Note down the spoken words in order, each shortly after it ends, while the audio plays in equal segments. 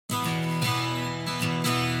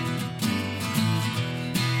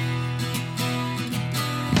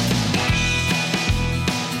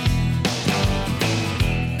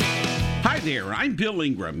there, I'm Bill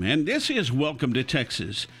Ingram, and this is Welcome to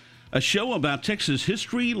Texas, a show about Texas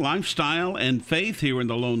history, lifestyle, and faith here in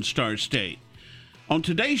the Lone Star State. On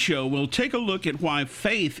today's show, we'll take a look at why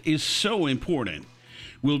faith is so important.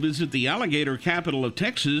 We'll visit the alligator capital of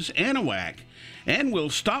Texas, Anahuac, and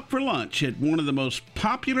we'll stop for lunch at one of the most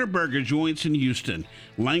popular burger joints in Houston,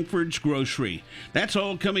 Langford's Grocery. That's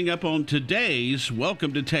all coming up on today's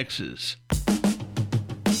Welcome to Texas.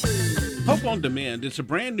 Hope on Demand is a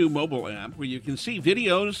brand new mobile app where you can see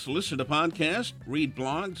videos, listen to podcasts, read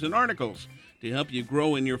blogs, and articles to help you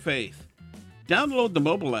grow in your faith. Download the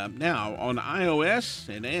mobile app now on iOS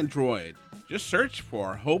and Android. Just search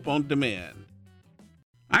for Hope on Demand.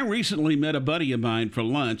 I recently met a buddy of mine for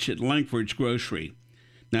lunch at Langford's Grocery.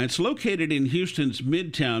 Now, it's located in Houston's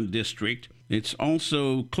Midtown district. It's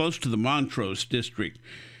also close to the Montrose district.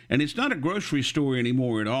 And it's not a grocery store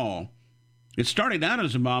anymore at all. It started out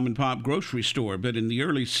as a mom-and-pop grocery store, but in the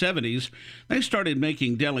early 70s, they started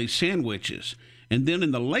making deli sandwiches. And then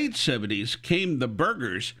in the late 70s came the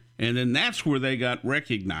burgers, and then that's where they got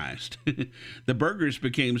recognized. The burgers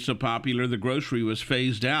became so popular, the grocery was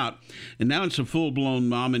phased out, and now it's a full-blown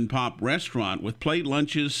mom-and-pop restaurant with plate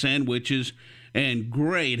lunches, sandwiches, and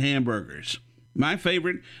great hamburgers. My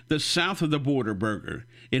favorite, the South of the Border burger.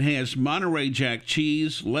 It has Monterey Jack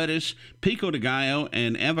cheese, lettuce, pico de gallo,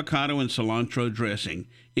 and avocado and cilantro dressing.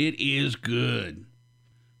 It is good.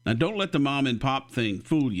 Now, don't let the mom and pop thing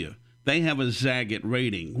fool you. They have a Zagat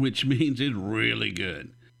rating, which means it's really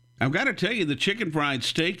good. I've got to tell you, the chicken fried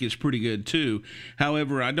steak is pretty good, too.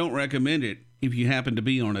 However, I don't recommend it if you happen to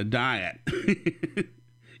be on a diet.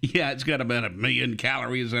 Yeah, it's got about 1 million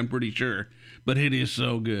calories, I'm pretty sure, but it is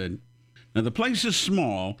so good. Now, the place is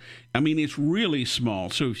small. I mean, it's really small.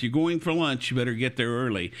 So if you're going for lunch, you better get there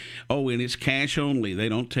early. Oh, and it's cash only. They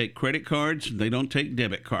don't take credit cards. They don't take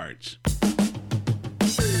debit cards.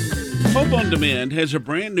 Hope on Demand has a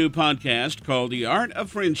brand new podcast called The Art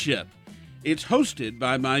of Friendship. It's hosted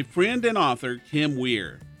by my friend and author, Kim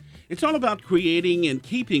Weir. It's all about creating and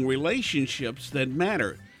keeping relationships that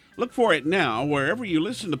matter. Look for it now wherever you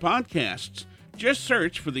listen to podcasts. Just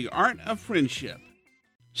search for The Art of Friendship.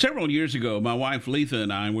 Several years ago, my wife Letha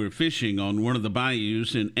and I were fishing on one of the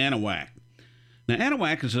bayous in Anahuac. Now,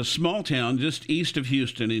 Anahuac is a small town just east of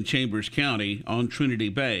Houston in Chambers County on Trinity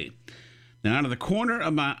Bay. Now, out of the corner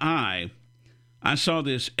of my eye, I saw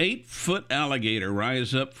this 8-foot alligator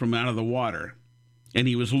rise up from out of the water, and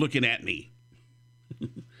he was looking at me.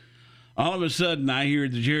 All of a sudden, I hear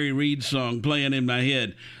the Jerry Reed song playing in my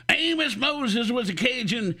head. Amos Moses was a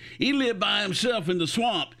Cajun. He lived by himself in the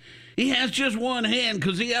swamp. He has just one hand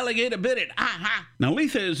because the alligator bit it. Ah-ha. Now,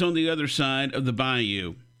 Letha is on the other side of the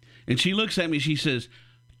bayou, and she looks at me. She says,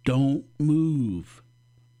 "Don't move."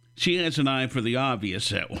 She has an eye for the obvious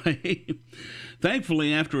that way.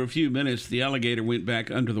 Thankfully, after a few minutes, the alligator went back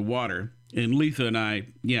under the water, and Letha and I,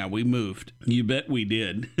 we moved. You bet we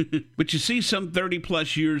did. But you see, some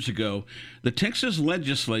 30-plus years ago, the Texas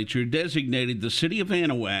legislature designated the city of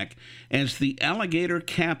Anahuac as the alligator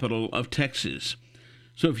capital of Texas.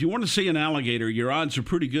 So if you want to see an alligator, your odds are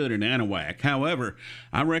pretty good in Anahuac. However,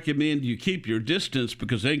 I recommend you keep your distance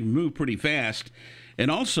because they can move pretty fast.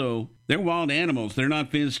 And also, they're wild animals. They're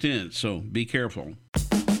not fenced in, so be careful.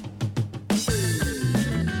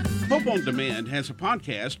 Hope on Demand has a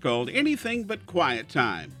podcast called Anything But Quiet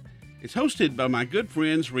Time. It's hosted by my good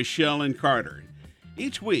friends Rochelle and Carter.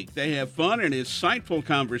 Each week, they have fun and insightful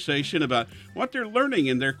conversation about what they're learning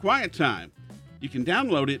in their quiet time. You can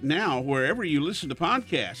download it now wherever you listen to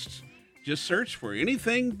podcasts. Just search for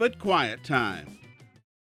Anything But Quiet Time.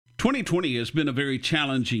 2020 has been a very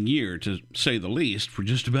challenging year, to say the least, for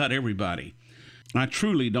just about everybody. I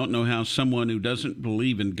truly don't know how someone who doesn't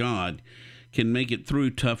believe in God can make it through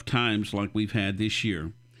tough times like we've had this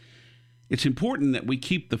year. It's important that we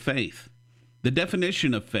keep the faith. The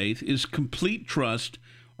definition of faith is complete trust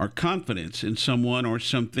or confidence in someone or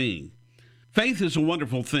something. Faith is a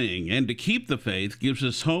wonderful thing, and to keep the faith gives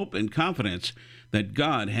us hope and confidence that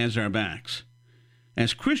God has our backs.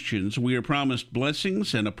 As Christians, we are promised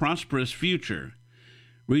blessings and a prosperous future.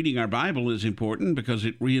 Reading our Bible is important because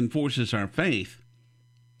it reinforces our faith.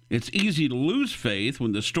 It's easy to lose faith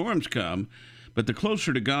when the storms come, but the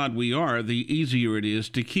closer to God we are, the easier it is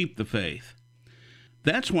to keep the faith.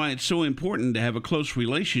 That's why it's so important to have a close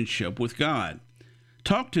relationship with God.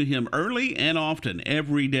 Talk to Him early and often,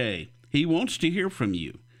 every day. He wants to hear from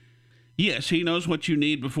you. Yes, He knows what you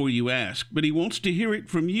need before you ask, but He wants to hear it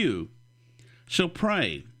from you. So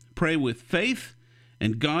pray. Pray with faith,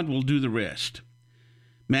 and God will do the rest.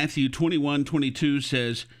 Matthew 21:22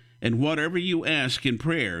 says, "And whatever you ask in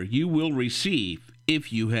prayer, you will receive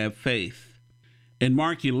if you have faith." In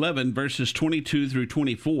Mark 11, verses 22 through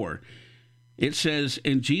 24, it says,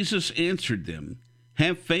 "And Jesus answered them,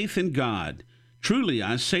 'Have faith in God. Truly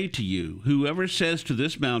I say to you, whoever says to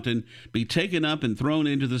this mountain, be taken up and thrown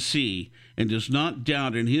into the sea, and does not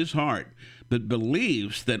doubt in his heart, but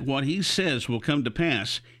believes that what he says will come to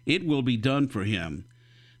pass, it will be done for him.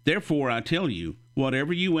 Therefore I tell you,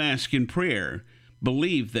 whatever you ask in prayer,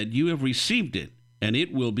 believe that you have received it, and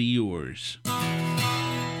it will be yours.'"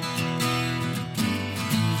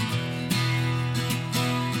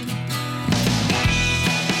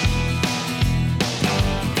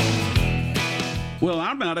 Well,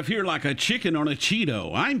 I'm out of here like a chicken on a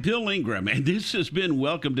Cheeto. I'm Bill Ingram, and this has been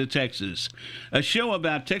Welcome to Texas, a show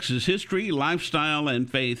about Texas history, lifestyle, and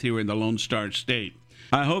faith here in the Lone Star State.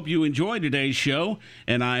 I hope you enjoyed today's show,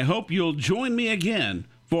 and I hope you'll join me again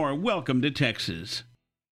for Welcome to Texas.